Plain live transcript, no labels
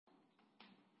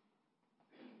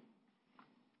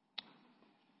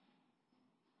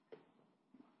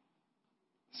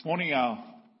This morning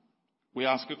we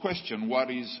ask a question: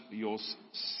 what is your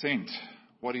scent?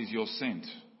 What is your scent?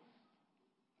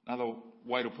 Another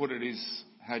way to put it is,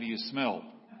 how do you smell?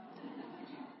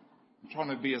 I'm trying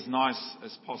to be as nice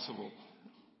as possible.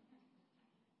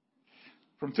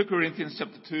 From 2 Corinthians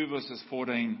chapter 2 verses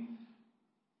 14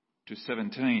 to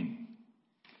 17.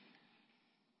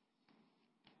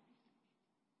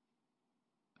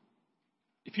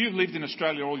 If you've lived in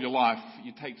Australia all your life,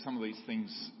 you take some of these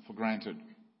things for granted.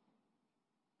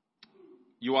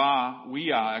 We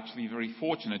are actually very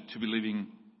fortunate to be living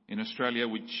in Australia,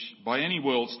 which by any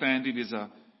world standard is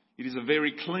a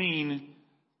very clean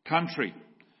country.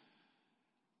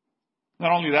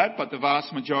 Not only that, but the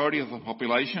vast majority of the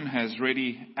population has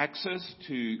ready access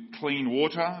to clean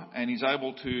water and is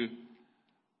able to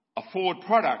afford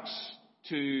products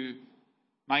to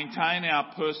maintain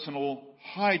our personal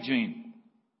hygiene.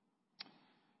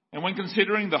 And when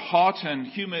considering the hot and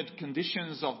humid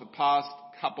conditions of the past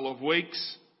couple of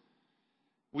weeks,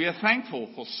 we are thankful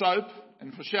for soap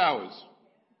and for showers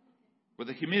with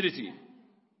the humidity.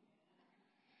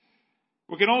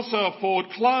 We can also afford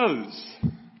clothes.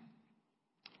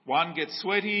 One gets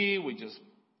sweaty, we just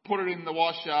put it in the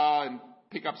washer and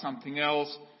pick up something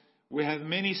else. We have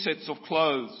many sets of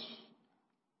clothes,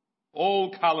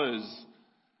 all colours,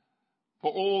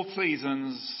 for all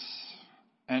seasons,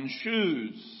 and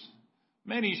shoes.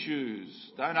 Many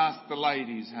shoes. Don't ask the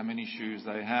ladies how many shoes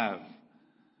they have.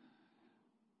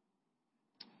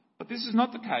 But this is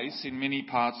not the case in many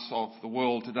parts of the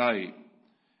world today.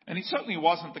 And it certainly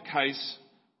wasn't the case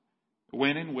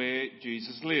when and where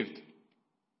Jesus lived.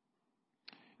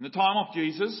 In the time of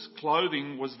Jesus,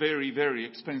 clothing was very, very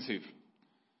expensive.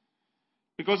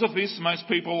 Because of this, most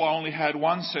people only had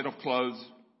one set of clothes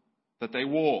that they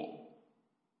wore.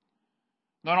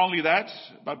 Not only that,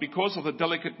 but because of the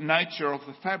delicate nature of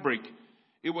the fabric,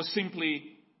 it was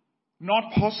simply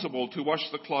not possible to wash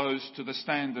the clothes to the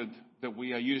standard that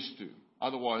we are used to.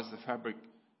 Otherwise, the fabric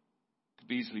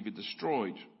could easily be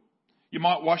destroyed. You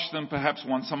might wash them perhaps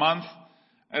once a month,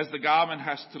 as the garment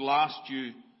has to last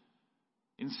you,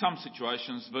 in some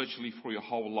situations, virtually for your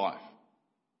whole life.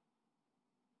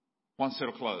 One set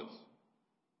of clothes.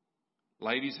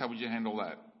 Ladies, how would you handle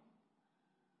that?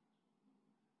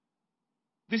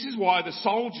 This is why the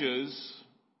soldiers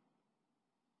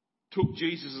took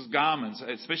Jesus' garments,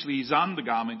 especially his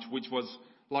undergarment, which was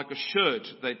like a shirt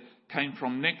that came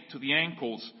from neck to the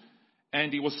ankles,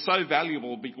 and it was so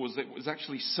valuable because it was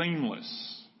actually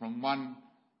seamless from one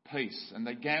piece, and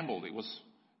they gambled. It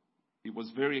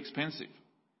was very expensive.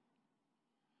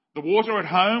 The water at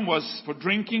home was for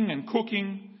drinking and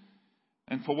cooking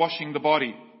and for washing the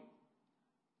body,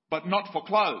 but not for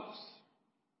clothes.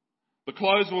 The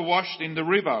clothes were washed in the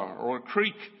river or a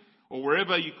creek or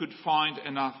wherever you could find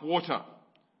enough water.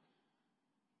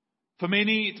 For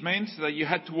many, it meant that you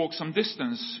had to walk some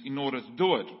distance in order to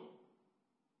do it.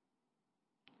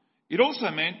 It also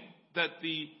meant that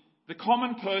the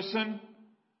common person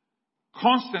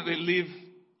constantly lived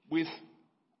with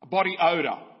a body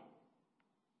odour,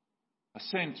 a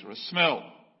scent or a smell.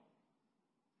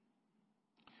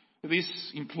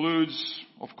 This includes,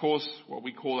 of course, what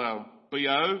we call our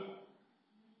BO,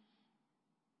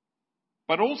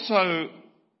 but also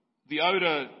the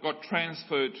odour got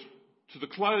transferred to the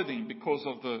clothing because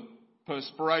of the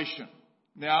perspiration.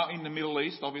 Now in the Middle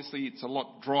East, obviously it's a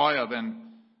lot drier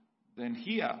than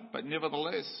here, but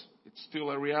nevertheless, it's still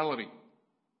a reality.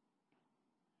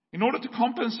 In order to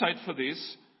compensate for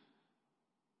this,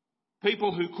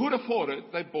 people who could afford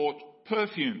it, they bought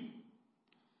perfume.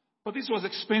 But this was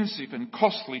expensive and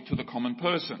costly to the common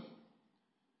person.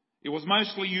 It was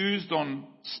mostly used on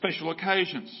special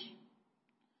occasions.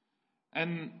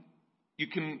 And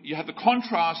you have the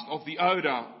contrast of the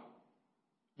odour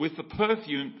with the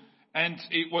perfume, and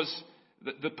it was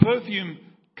the perfume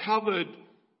covered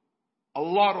a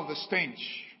lot of the stench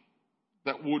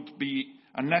that would be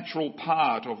a natural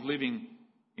part of living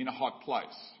in a hot place.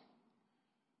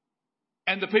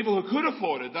 And the people who could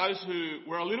afford it, those who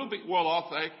were a little bit well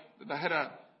off, they had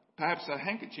perhaps a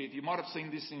handkerchief. You might have seen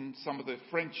this in some of the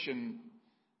French and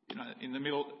in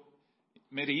the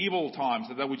medieval times,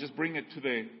 that they would just bring it to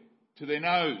their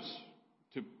nose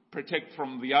to protect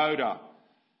from the odour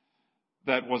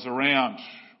that was around.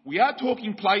 We are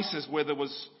talking places where there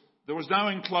was no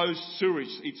enclosed sewage.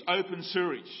 It's open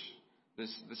sewage. The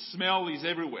smell is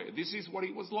everywhere. This is what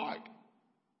it was like.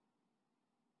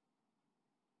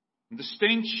 And the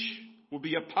stench would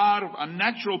be a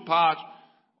natural part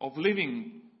of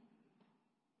living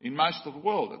in most of the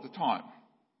world at the time.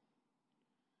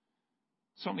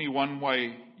 Certainly one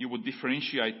way you would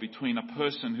differentiate between a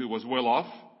person who was well off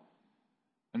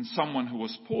and someone who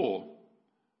was poor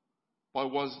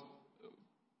was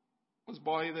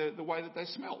by the way that they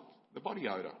smelled, the body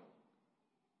odour.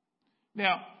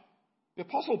 Now, the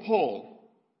Apostle Paul,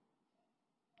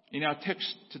 in our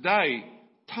text today,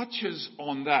 touches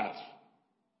on that.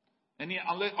 And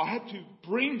I had to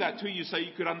bring that to you so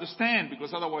you could understand,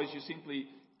 because otherwise you simply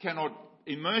cannot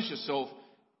immerse yourself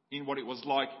in what it was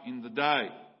like in the day.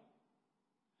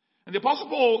 And the Apostle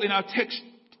Paul in our text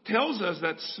tells us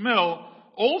that smell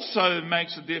also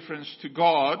makes a difference to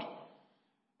God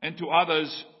and to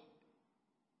others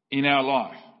in our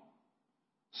life.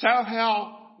 So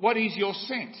what is your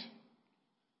scent?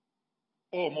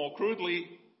 Or more crudely,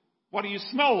 what do you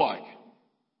smell like?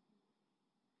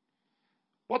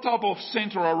 What type of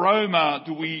scent or aroma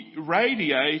do we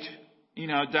radiate in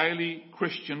our daily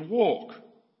Christian walk?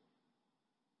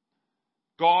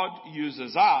 God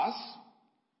uses us,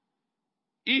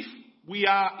 if we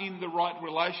are in the right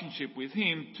relationship with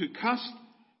Him, to cast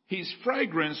His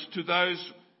fragrance to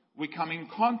those we come in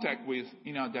contact with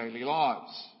in our daily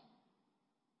lives.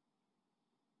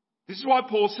 This is why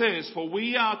Paul says, "For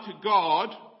we are to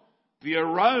God the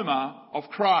aroma of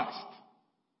Christ."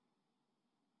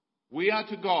 We are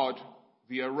to God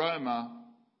the aroma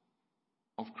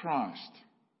of Christ.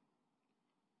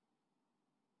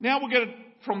 Now we get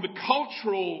from the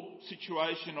cultural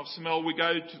situation of smell, we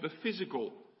go to the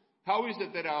physical. How is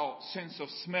it that our sense of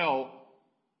smell,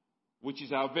 which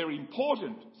is our very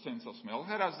important sense of smell,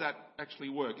 how does that actually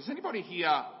work? Is anybody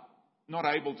here not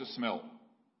able to smell?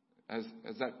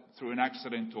 Is that through an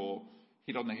accident or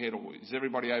hit on the head, or is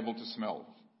everybody able to smell?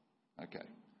 Okay,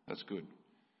 that's good.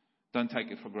 Don't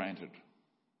take it for granted.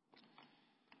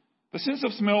 The sense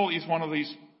of smell is one of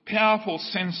these powerful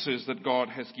senses that God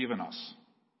has given us.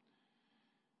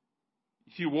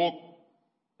 If you walk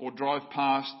or drive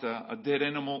past a dead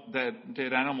animal,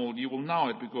 you will know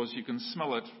it because you can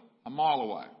smell it a mile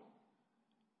away.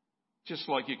 Just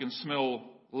like you can smell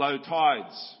low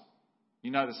tides.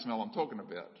 You know the smell I'm talking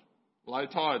about. Low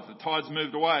tides, the tide's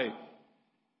moved away.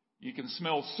 You can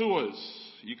smell sewers.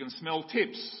 You can smell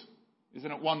tips.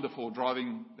 Isn't it wonderful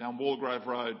driving down Walgrove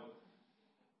Road?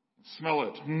 Smell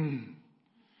it.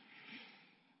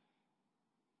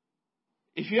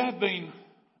 If you have been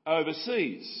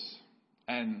overseas,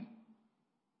 and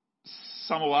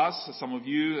some of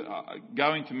you are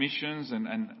going to missions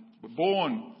and were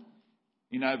born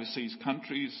in overseas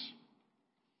countries,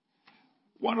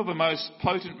 one of the most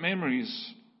potent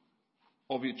memories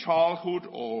of your childhood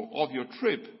or of your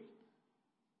trip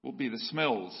will be the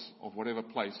smells of whatever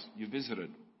place you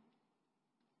visited.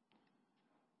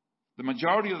 The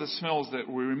majority of the smells that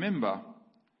we remember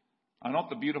are not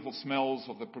the beautiful smells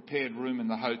of the prepared room in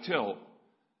the hotel,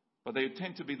 but they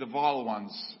tend to be the vile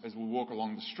ones as we walk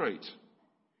along the street.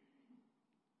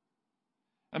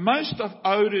 And most of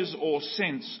odours or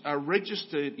scents are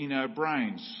registered in our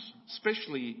brains,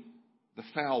 especially the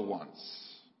foul ones.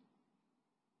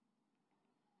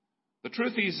 The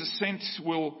truth is, the scent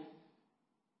will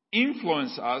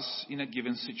influence us in a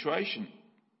given situation.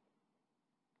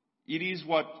 It is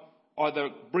what either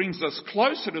brings us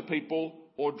closer to people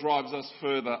or drives us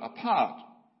further apart.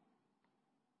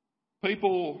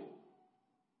 People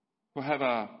who have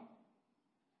a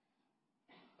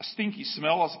stinky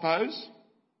smell, I suppose,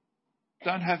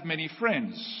 don't have many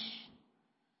friends,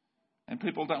 and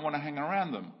people don't want to hang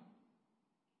around them.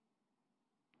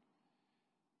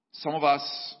 Some of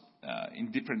us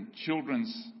in different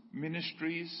children's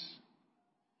ministries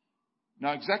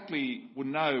would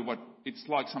know what it's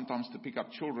like sometimes to pick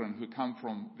up children who come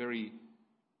from very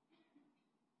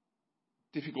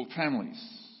difficult families,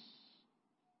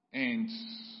 and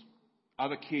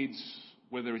other kids,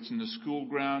 whether it's in the school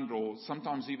ground or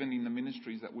sometimes even in the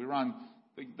ministries that we run,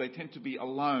 they tend to be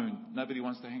alone. Nobody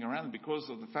wants to hang around them because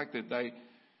of the fact that they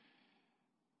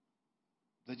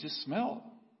just smell.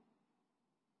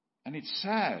 And it's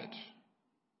sad,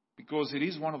 because it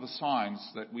is one of the signs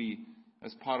that we,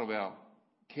 as part of our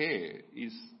care,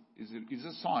 is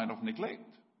a sign of neglect,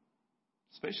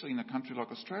 especially in a country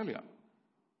like Australia.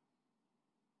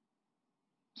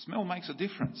 Smell makes a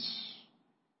difference.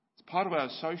 It's part of our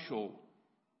social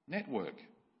network.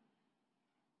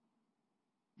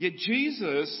 Yet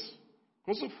Jesus,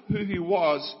 because of who He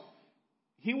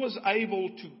was able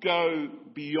to go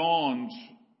beyond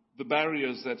the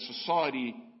barriers that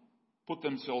society put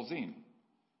themselves in.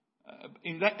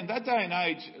 In that day and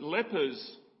age,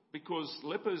 because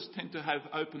lepers tend to have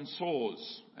open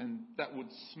sores, and that would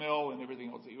smell and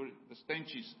everything else. The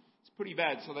stench is pretty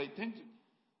bad. So they tend to,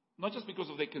 not just because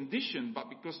of their condition, but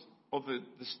because of the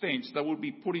stench, they would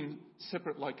be put in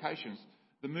separate locations.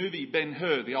 The movie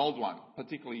Ben-Hur, the old one,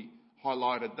 particularly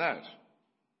highlighted that.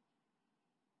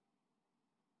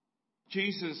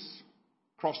 Jesus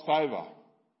crossed over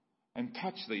and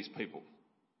touched these people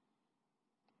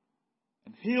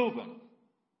and healed them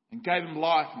and gave them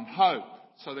life and hope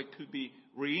so they could be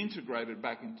reintegrated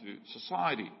back into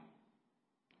society.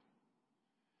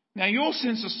 Now, your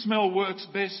sense of smell works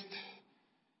best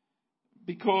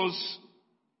because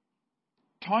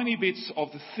tiny bits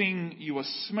of the thing you are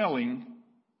smelling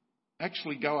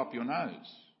actually go up your nose.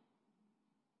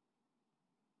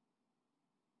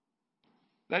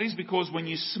 That is because when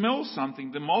you smell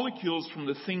something, the molecules from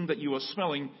the thing that you are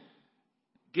smelling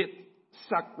get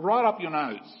sucked right up your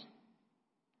nose.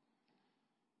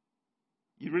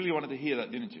 You really wanted to hear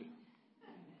that, didn't you?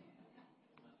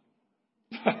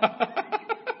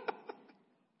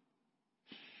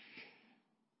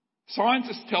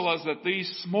 Scientists tell us that these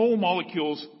small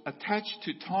molecules attach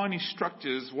to tiny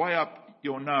structures way up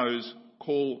your nose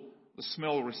called the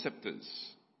smell receptors.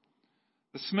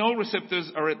 The smell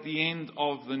receptors are at the end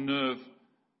of the nerve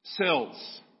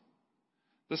cells.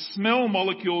 The smell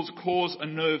molecules cause a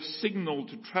nerve signal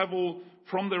to travel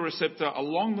from the receptor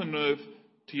along the nerve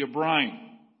to your brain.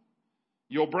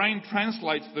 Your brain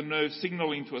translates the nerve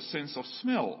signal into a sense of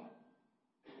smell.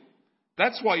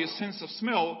 That's why your sense of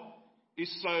smell is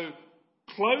so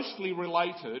closely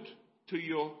related to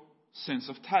your sense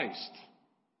of taste.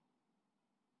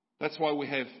 That's why we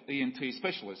have ENT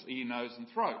specialists, ear, nose and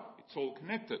throat. It's all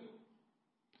connected.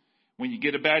 When you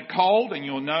get a bad cold and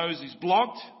your nose is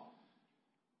blocked,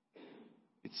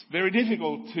 it's very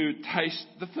difficult to taste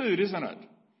the food, isn't it?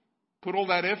 Put all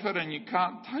that effort and you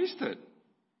can't taste it.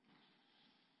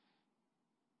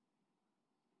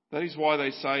 That is why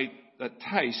they say that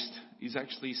taste is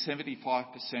actually 75%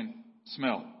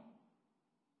 smell.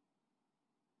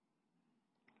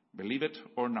 Believe it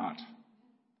or not.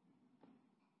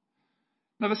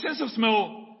 Now, the sense of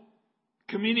smell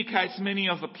communicates many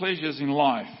of the pleasures in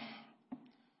life.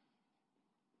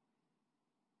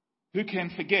 Who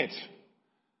can forget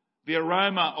the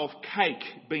aroma of cake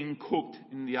being cooked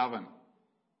in the oven?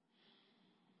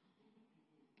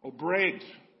 Or bread.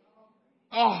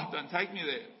 Oh, don't take me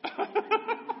there.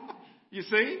 You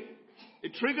see?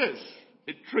 It triggers.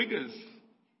 It triggers.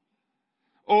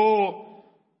 Or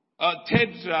Ted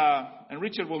and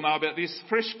Richard will know about this,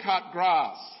 fresh cut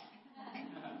grass.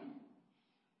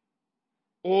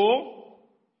 Or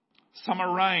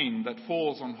summer rain that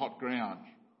falls on hot ground.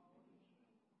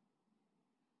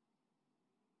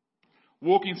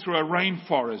 Walking through a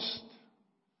rainforest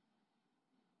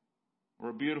or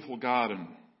a beautiful garden.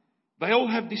 They all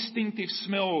have distinctive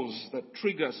smells that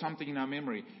trigger something in our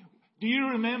memory. Do you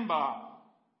remember,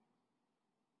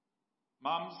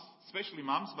 mums, especially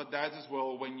mums, but dads as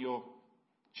well, when your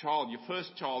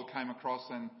first child came across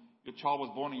and your child was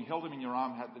born and you held him in your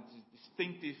arm, had this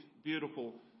distinctive,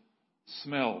 beautiful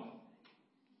smell.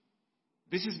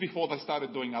 This is before they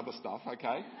started doing other stuff,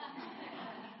 okay?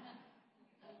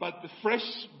 But the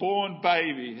fresh-born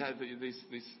baby has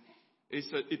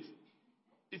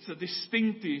it's a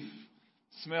distinctive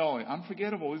smell.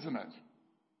 Unforgettable, isn't it?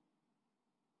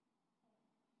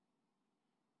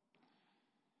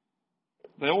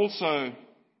 They also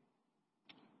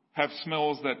have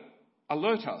smells that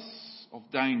alert us of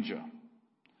danger,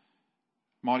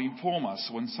 might inform us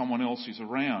when someone else is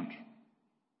around.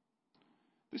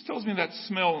 This tells me that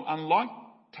smell, unlike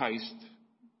taste,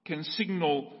 can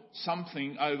signal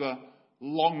something over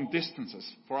long distances.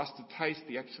 For us to taste,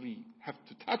 you actually have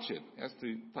to touch it. It has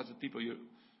to touch the tip of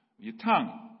your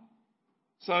tongue.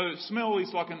 So smell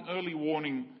is like an early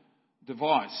warning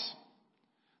device.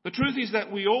 The truth is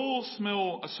that we all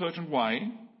smell a certain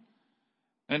way,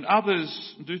 and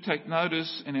others do take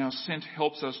notice, and our scent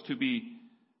helps us to be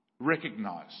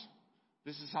recognised.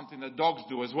 This is something that dogs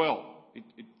do as well.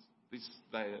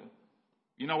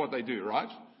 You know what they do, right?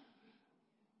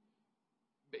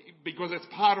 Because it's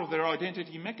part of their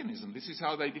identity mechanism. This is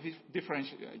how they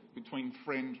differentiate between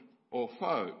friend or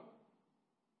foe.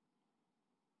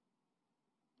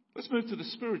 Let's move to the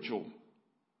spiritual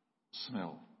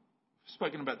smell. We've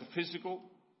spoken about the physical,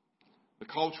 the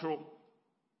cultural.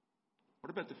 What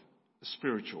about the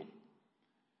spiritual?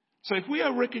 So if we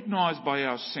are recognised by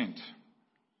our scent,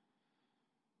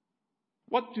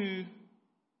 what do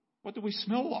we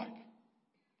smell like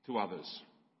to others?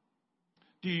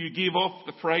 Do you give off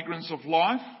the fragrance of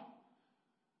life?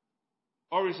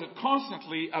 Or is it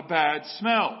constantly a bad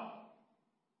smell?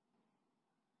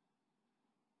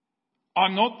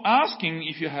 I'm not asking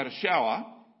if you had a shower,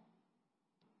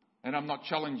 and I'm not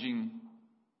challenging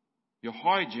your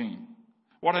hygiene.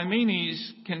 What I mean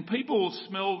is, can people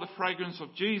smell the fragrance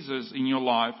of Jesus in your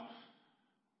life,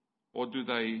 or do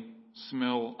they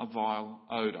smell a vile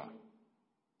odour?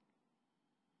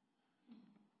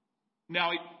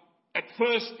 Now, at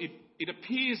first, it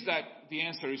appears that the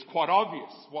answer is quite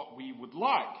obvious, what we would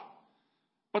like.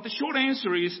 But the short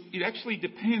answer is, it actually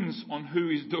depends on who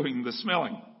is doing the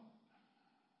smelling.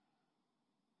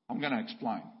 I'm going to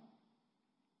explain.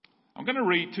 I'm going to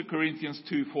read 2 Corinthians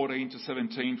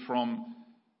 2:14-17 from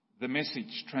the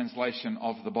Message translation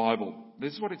of the Bible.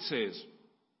 This is what it says.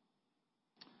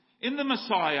 In the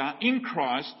Messiah, in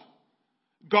Christ,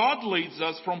 God leads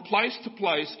us from place to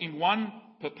place in one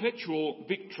perpetual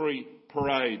victory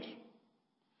parade.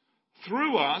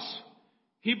 Through us,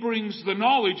 He brings the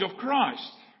knowledge of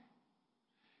Christ.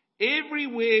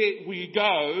 Everywhere we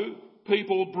go,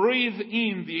 people breathe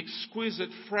in the exquisite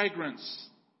fragrance.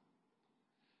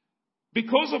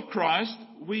 Because of Christ,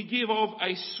 we give off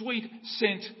a sweet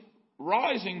scent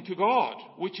rising to God,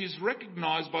 which is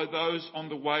recognized by those on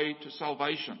the way to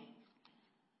salvation.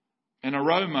 An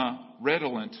aroma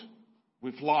redolent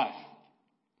with life.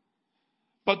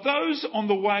 But those on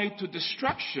the way to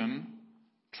destruction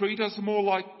treat us more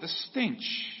like the stench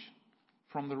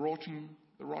from the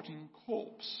rotting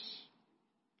corpse.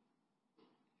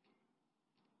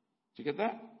 Do you get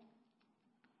that?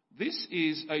 This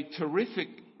is a terrific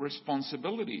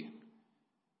responsibility.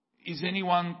 Is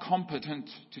anyone competent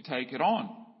to take it on?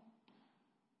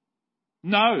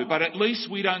 No, but at least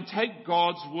we don't take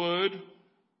God's word,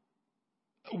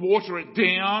 water it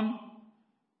down,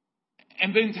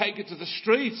 and then take it to the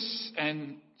streets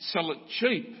and sell it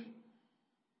cheap.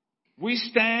 We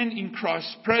stand in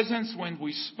Christ's presence when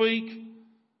we speak.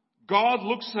 God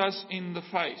looks us in the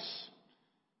face.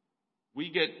 We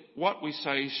get what we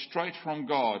say straight from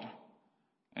God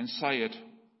and say it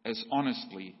as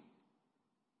honestly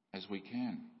as we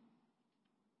can.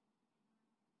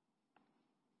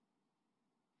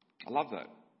 I love that.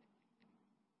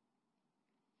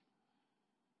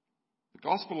 The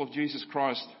gospel of Jesus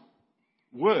Christ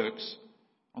works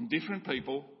on different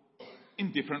people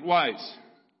in different ways.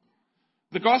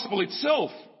 The gospel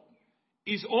itself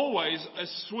is always a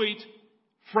sweet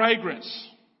fragrance.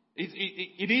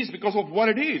 It is because of what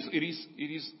it is. It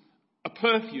is a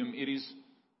perfume. It is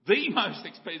the most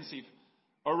expensive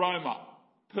aroma,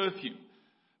 perfume.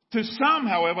 To some,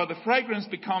 however, the fragrance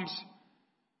becomes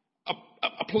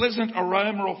a pleasant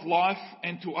aroma of life,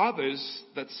 and to others,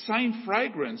 that same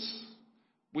fragrance,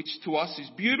 which to us is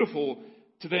beautiful,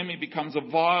 to them it becomes a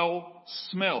vile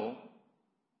smell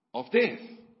of death.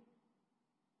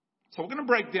 So we're going to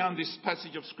break down this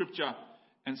passage of Scripture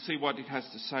and see what it has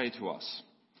to say to us.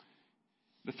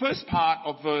 The first part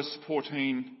of verse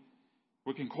 14,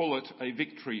 we can call it a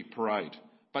victory parade.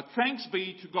 But thanks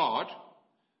be to God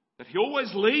that He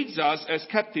always leads us as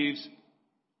captives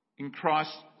in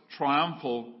Christ's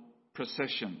triumphal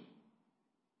procession.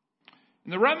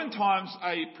 In the Roman times,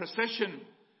 a procession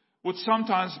would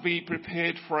sometimes be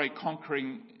prepared for a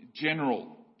conquering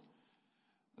general.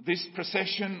 This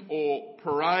procession or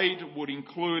parade would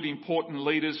include important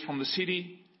leaders from the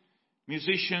city,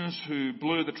 musicians who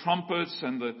blew the trumpets,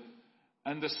 and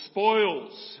the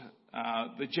spoils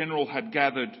the general had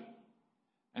gathered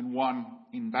and won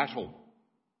in battle.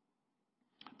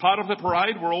 Part of the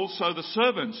parade were also the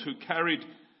servants who carried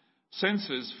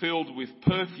censers filled with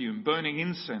perfume, burning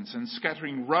incense and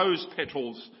scattering rose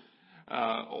petals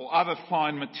or other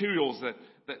fine materials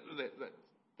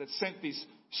that sent this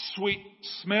sweet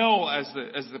smell as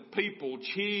the people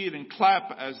cheered and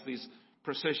clapped as this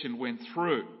procession went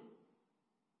through.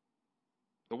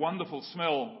 The wonderful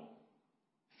smell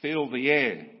filled the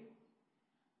air.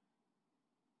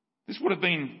 This would have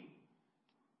been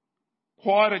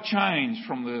quite a change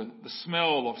from the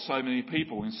smell of so many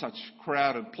people in such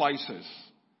crowded places.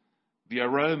 The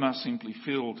aroma simply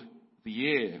filled the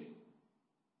air.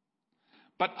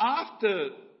 But after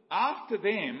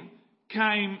them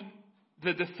came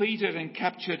the defeated and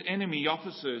captured enemy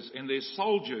officers and their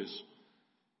soldiers,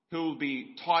 who would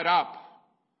be tied up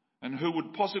and who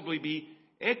would possibly be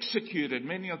executed.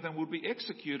 Many of them would be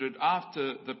executed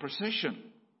after the procession.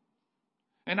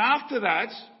 And after that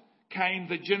came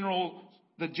the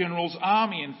general's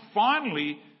army, and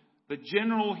finally the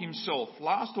general himself.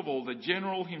 Last of all, the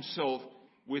general himself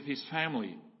with his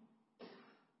family.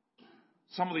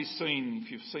 Some of these scenes,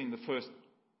 if you've seen the first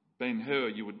Ben-Hur,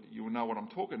 you would know what I'm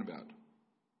talking about.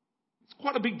 It's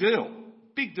quite a big deal.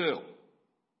 Big deal.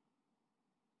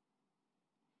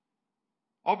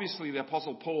 Obviously, the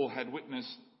Apostle Paul had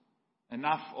witnessed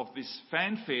enough of this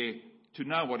fanfare to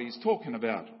know what he's talking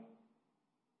about.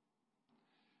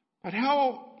 But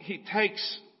now he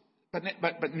takes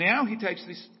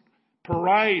this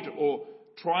parade or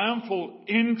triumphal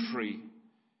entry,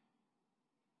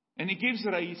 and he gives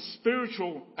it a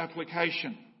spiritual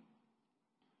application.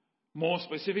 More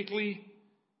specifically,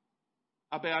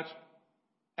 about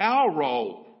our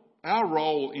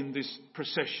role in this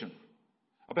procession,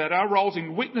 about our roles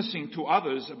in witnessing to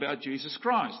others about Jesus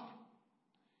Christ.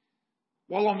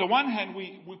 While on the one hand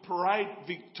we parade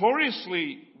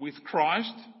victoriously with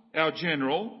Christ, our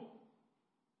general,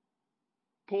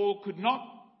 Paul could not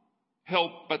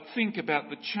help but think about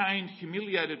the chained,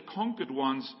 humiliated, conquered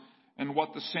ones and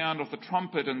what the sound of the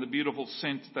trumpet and the beautiful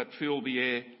scent that filled the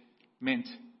air meant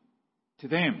to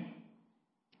them.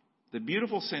 The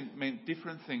beautiful scent meant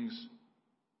different things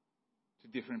to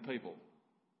different people.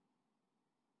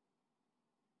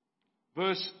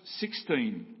 Verse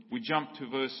 16, we jump to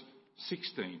verse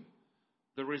 16.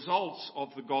 The results of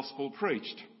the gospel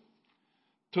preached.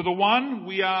 To the one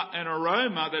we are an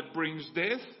aroma that brings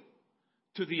death,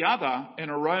 to the other an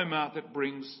aroma that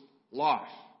brings life.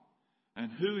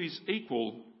 And who is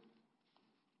equal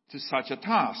to such a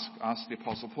task? Asked the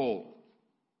Apostle Paul.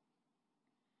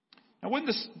 Now when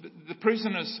the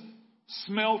prisoners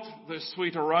smelt the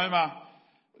sweet aroma,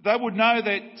 they would know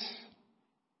that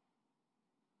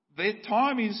their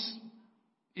time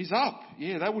is up.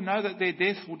 Yeah, they would know that their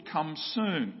death would come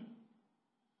soon.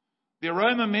 The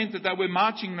aroma meant that they were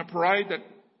marching in a parade that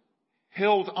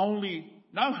held only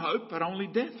no hope, but only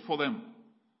death for them.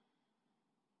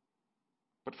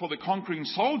 But for the conquering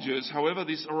soldiers, however,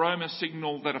 this aroma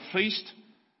signalled that a feast,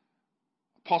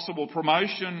 possible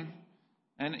promotion,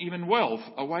 and even wealth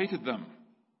awaited them.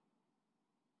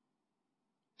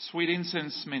 Sweet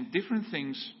incense meant different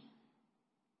things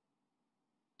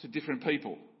to different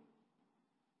people.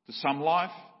 To some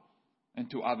life and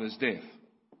to others death.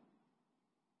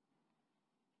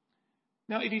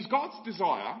 Now it is God's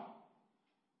desire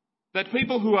that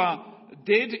people who are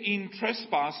dead in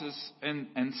trespasses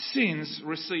and sins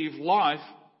receive life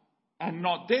and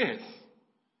not death,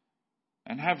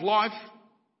 and have life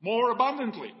more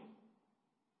abundantly.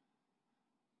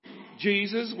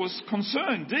 Jesus was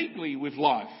concerned deeply with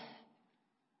life,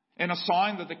 and a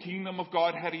sign that the kingdom of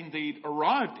God had indeed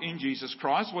arrived in Jesus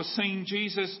Christ was seeing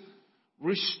Jesus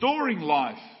restoring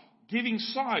life, giving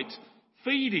sight,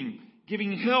 feeding,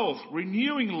 giving health,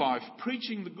 renewing life,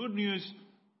 preaching the good news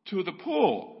to the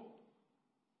poor.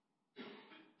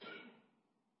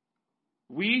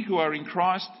 We who are in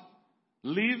Christ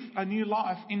live a new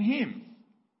life in Him.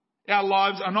 Our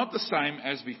lives are not the same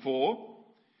as before.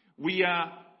 We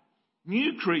are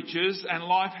new creatures, and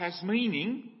life has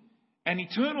meaning, an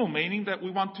eternal meaning that we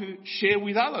want to share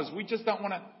with others. We just don't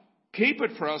want to keep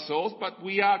it for ourselves, but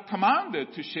we are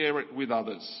commanded to share it with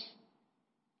others.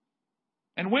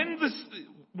 And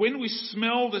when we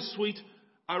smell the sweet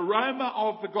aroma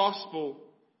of the gospel,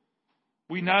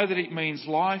 we know that it means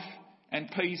life and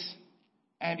peace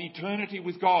and eternity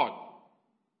with God.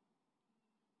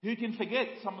 Who can forget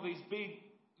some of these big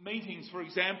meetings, for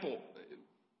example?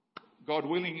 God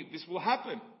willing, this will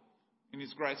happen in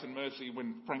His grace and mercy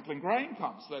when Franklin Graham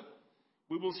comes, that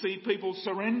we will see people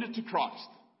surrender to Christ,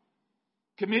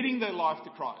 committing their life to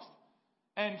Christ.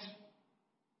 And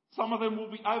some of them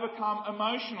will be overcome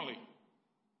emotionally.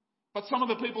 But some of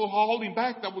the people who are holding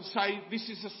back, that would say, this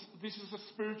is a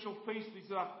spiritual feast.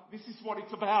 This is what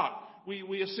it's about.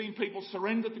 We are seeing people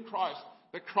surrender to Christ,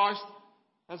 that Christ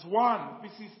has won.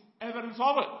 This is evidence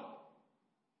of it.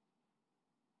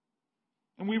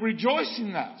 And we rejoice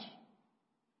in that.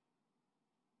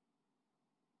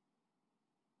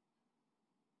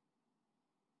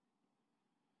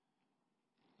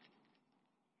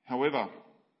 However,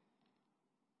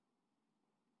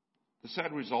 the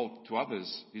sad result to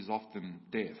others is often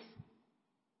death.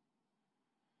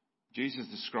 Jesus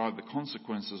described the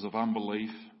consequences of unbelief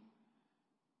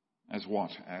as what?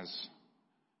 As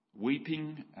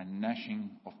weeping and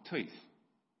gnashing of teeth.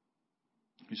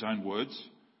 His own words,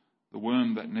 the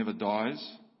worm that never dies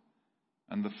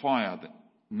and the fire that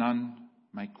none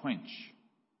may quench.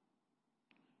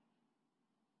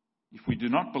 If we do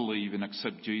not believe and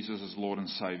accept Jesus as Lord and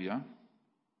Saviour,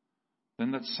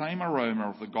 then that same aroma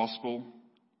of the gospel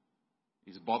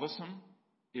is bothersome,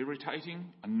 irritating,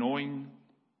 annoying,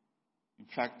 in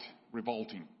fact,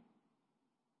 revolting.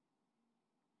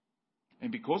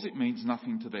 And because it means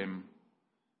nothing to them,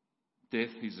 death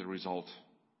is the result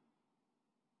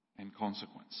and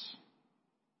consequence.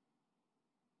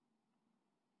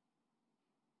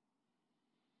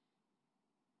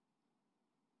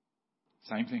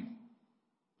 Same thing,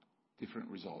 different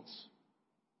results.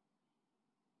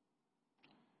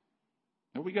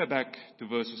 Now we go back to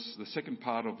the second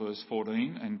part of verse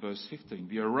 14 and verse 15,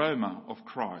 the aroma of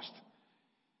Christ.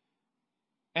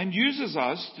 And uses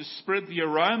us to spread the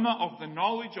aroma of the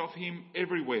knowledge of Him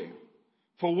everywhere.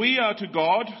 For we are to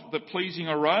God the pleasing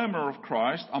aroma of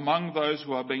Christ among those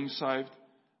who are being saved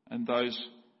and those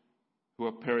who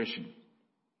are perishing.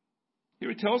 Here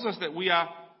it tells us that we are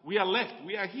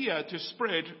here to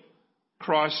spread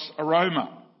Christ's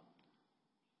aroma.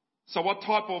 So what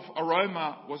type of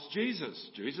aroma was Jesus?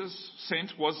 Jesus'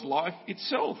 scent was life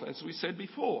itself, as we said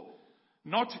before.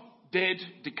 Not dead,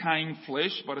 decaying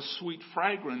flesh, but a sweet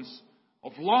fragrance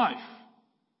of life.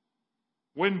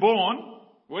 When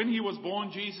he was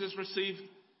born, Jesus received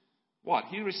what?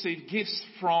 He received gifts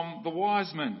from the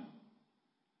wise men.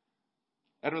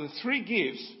 Out of the 3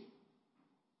 gifts,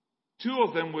 2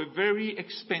 of them were very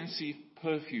expensive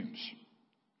perfumes.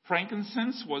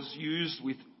 Frankincense was used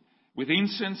with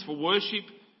incense for worship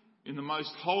in the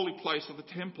most holy place of the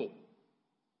temple.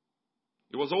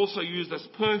 It was also used as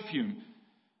perfume,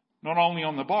 not only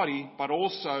on the body, but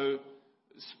also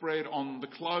spread on the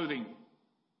clothing.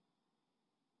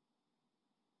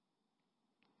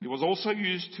 It was also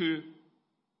used to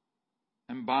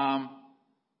embalm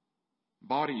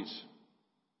bodies.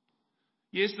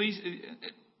 Yes,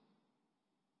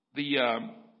 the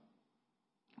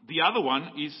other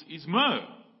one is myrrh.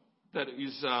 That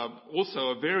is also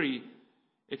a very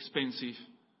expensive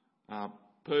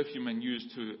perfume and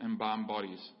used to embalm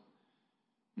bodies.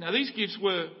 Now, these gifts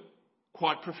were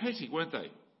quite prophetic, weren't they?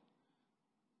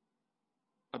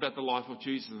 About the life of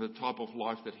Jesus, the type of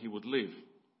life that he would live.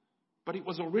 But it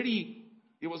was already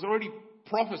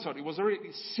prophesied, it was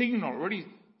already signaled, already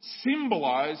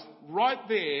symbolized right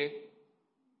there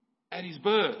at his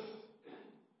birth.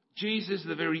 Jesus,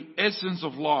 the very essence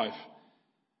of life,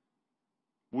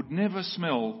 would never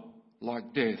smell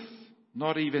like death,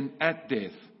 not even at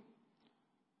death.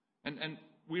 And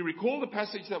we recall the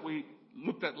passage that we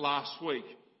looked at last week,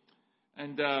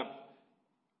 and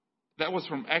that was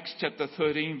from Acts chapter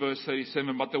 13, verse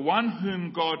 37. But the one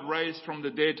whom God raised from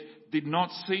the dead did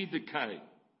not see decay.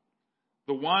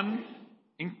 The one,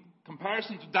 in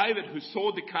comparison to David, who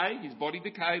saw decay, his body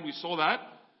decayed, we saw that.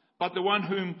 But the one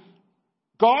whom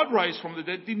God raised from the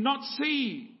dead did not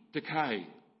see decay.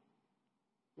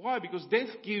 Why? Because death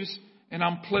gives an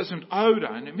unpleasant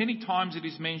odour, and many times it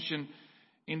is mentioned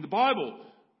in the Bible.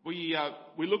 We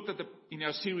looked at in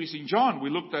our series in John, we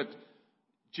looked at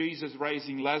Jesus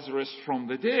raising Lazarus from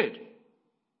the dead.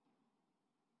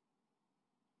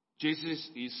 Jesus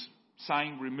is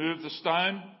saying, remove the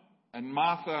stone, and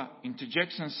Martha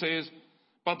interjects and says,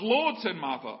 but Lord, said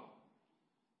Martha,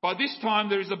 by this time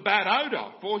there is a bad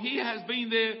odour, for he has been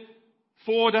there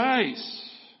 4 days.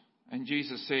 And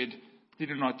Jesus said,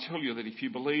 didn't I tell you that if you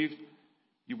believed,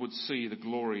 you would see the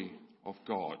glory of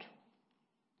God?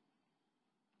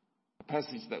 A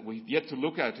passage that we've yet to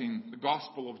look at in the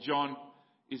Gospel of John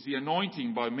is the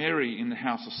anointing by Mary in the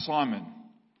house of Simon.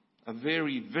 A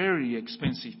very, very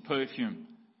expensive perfume.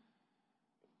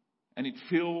 And it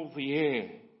filled the air,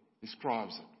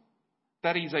 describes it.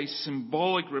 That is a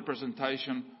symbolic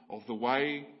representation of the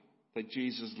way that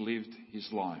Jesus lived his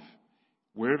life.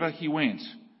 Wherever he went,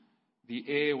 the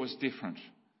air was different.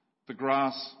 The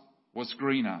grass was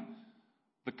greener.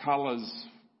 The colours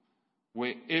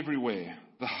were everywhere.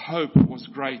 The hope was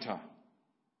greater.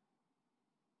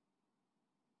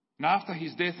 And after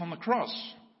his death on the cross,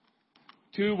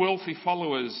 2 wealthy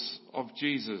followers of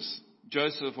Jesus,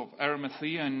 Joseph of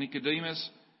Arimathea and Nicodemus,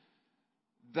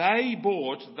 they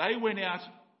went out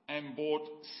and bought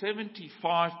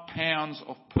 75 pounds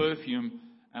of perfume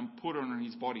and put it on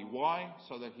his body. Why?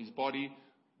 So that his body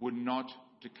would not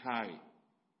decay.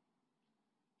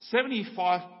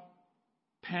 75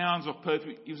 pounds of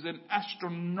perfume is an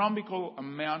astronomical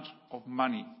amount of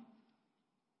money.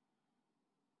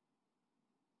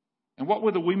 And what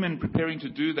were the women preparing to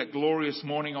do that glorious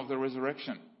morning of the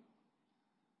resurrection?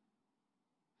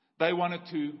 They wanted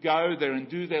to go there and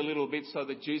do their little bit so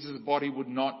that Jesus' body would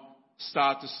not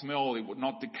start to smell, it would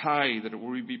not decay, that it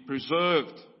would be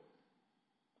preserved.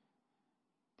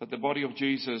 That the body of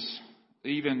Jesus,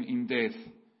 even in death,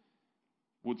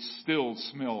 would still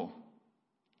smell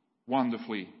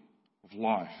wonderfully of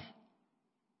life.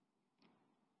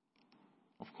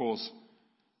 Of course,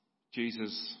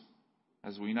 Jesus,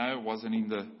 as we know, wasn't in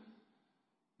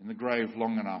the grave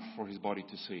long enough for his body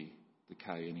to see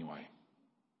decay anyway.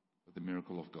 But the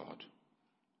miracle of God.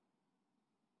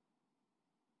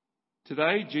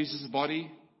 Today, Jesus'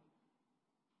 body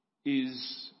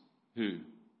is who?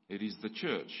 It is the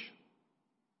church.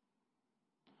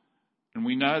 And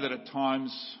we know that at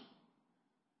times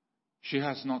she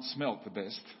has not smelt the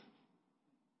best.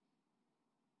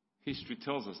 History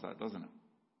tells us that, doesn't it?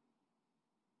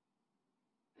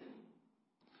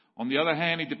 On the other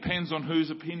hand, it depends on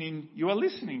whose opinion you are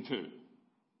listening to.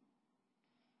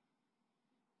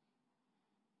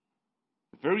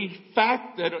 The very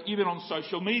fact that even on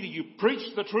social media you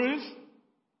preach the truth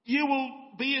you will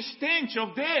be a stench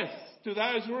of death to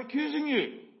those who are accusing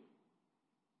you.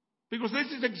 Because this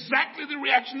is exactly the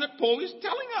reaction that Paul is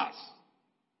telling us.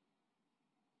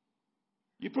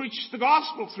 You preach the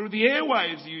gospel through the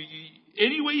airwaves,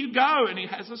 anywhere you go, and it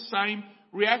has the same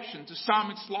reaction. To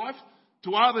some it's life,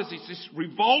 to others it's this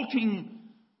revolting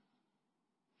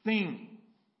thing.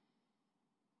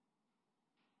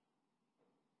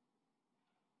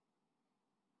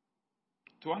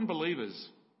 To unbelievers,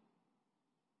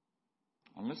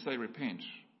 unless they repent,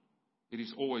 it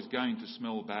is always going to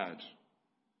smell bad.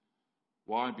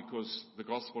 Why? Because the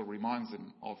gospel reminds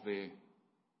them of their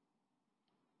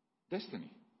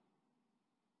destiny,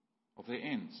 of their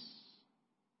ends.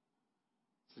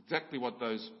 It's exactly what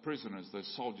those prisoners,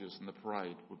 those soldiers in the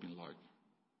parade would be like.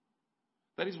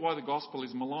 That is why the gospel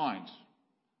is maligned.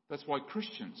 That's why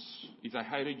Christians, if they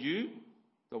hated you,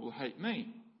 they will hate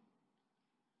me.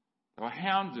 They are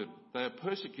hounded, they are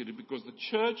persecuted, because the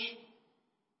church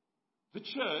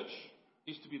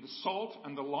is to be the salt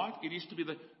and the light. It is to be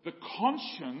the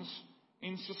conscience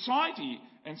in society.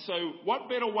 And so what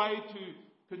better way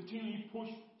to continue to push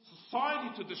society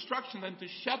to destruction than to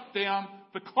shut down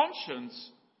the conscience,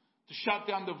 to shut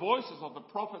down the voices of the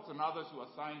prophets and others who are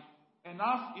saying,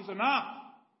 enough is enough.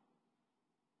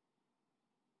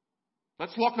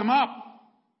 Let's lock them up.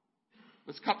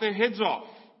 Let's cut their heads off.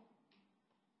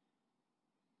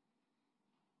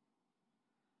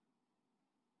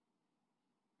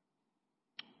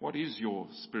 What is your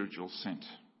spiritual scent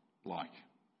like?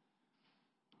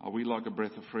 Are we like a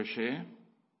breath of fresh air?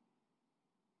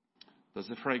 Does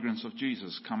the fragrance of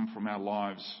Jesus come from our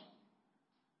lives?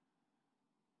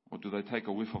 Or do they take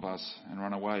a whiff of us and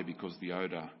run away because the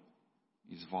odour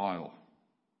is vile?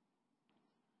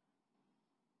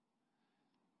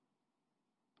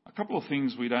 A couple of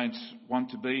things we don't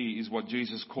want to be is what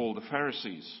Jesus called the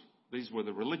Pharisees. These were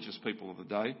the religious people of the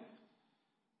day.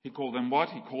 He called them what?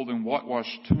 He called them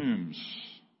whitewashed tombs,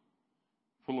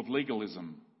 full of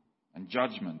legalism and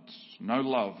judgment, no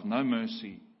love, no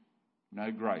mercy,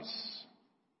 no grace.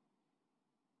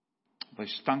 They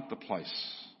stunk the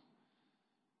place.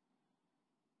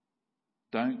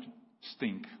 Don't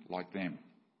stink like them.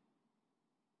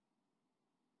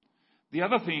 The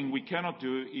other thing we cannot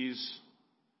do is,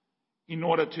 in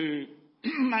order to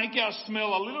make our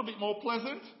smell a little bit more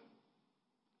pleasant,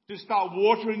 to start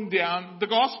watering down the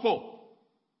gospel.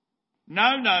 No.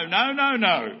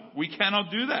 We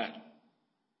cannot do that.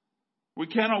 We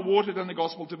cannot water down the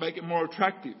gospel to make it more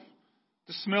attractive,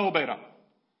 to smell better.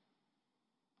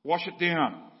 Wash it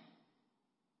down.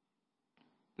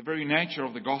 The very nature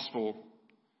of the gospel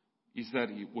is that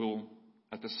it will,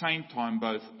 at the same time,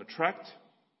 both attract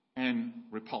and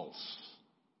repulse.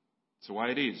 It's the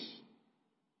way it is.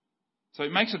 So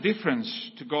it makes a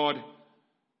difference to God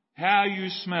how you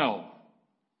smell,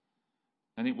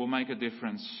 and it will make a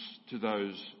difference to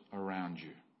those around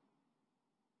you.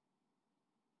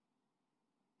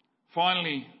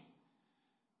 Finally,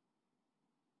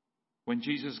 when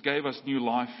Jesus gave us new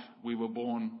life, we were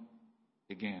born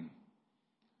again.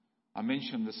 I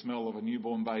mentioned the smell of a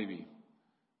newborn baby.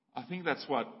 I think that's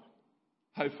what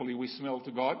hopefully we smell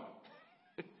to God.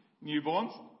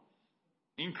 Newborns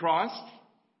in Christ,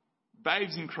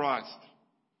 babes in Christ.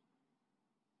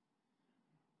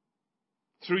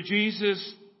 Through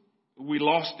Jesus, we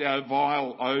lost our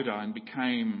vile odour and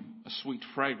became a sweet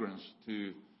fragrance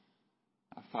to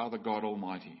our Father God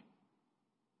Almighty.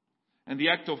 And the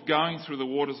act of going through the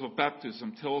waters of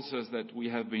baptism tells us that we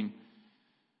have been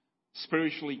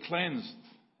spiritually cleansed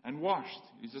and washed.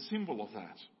 It is a symbol of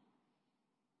that.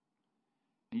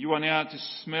 And you are now to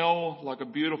smell like a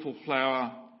beautiful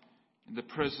flower in the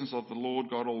presence of the Lord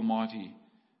God Almighty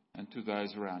and to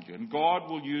those around you. And God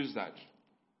will use that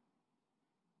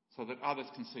so that others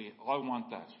can see, I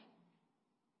want that.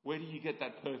 Where do you get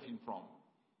that perfume from?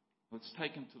 Let's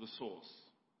take him to the source.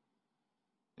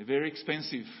 A very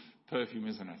expensive perfume,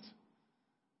 isn't it?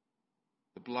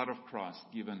 The blood of Christ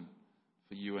given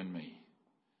for you and me.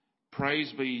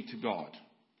 Praise be to God.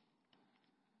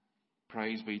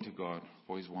 Praise be to God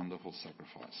for his wonderful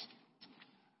sacrifice.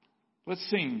 Let's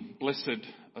sing Blessed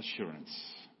Assurance.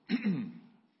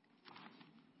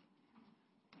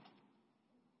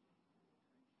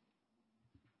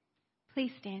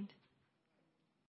 Please stand.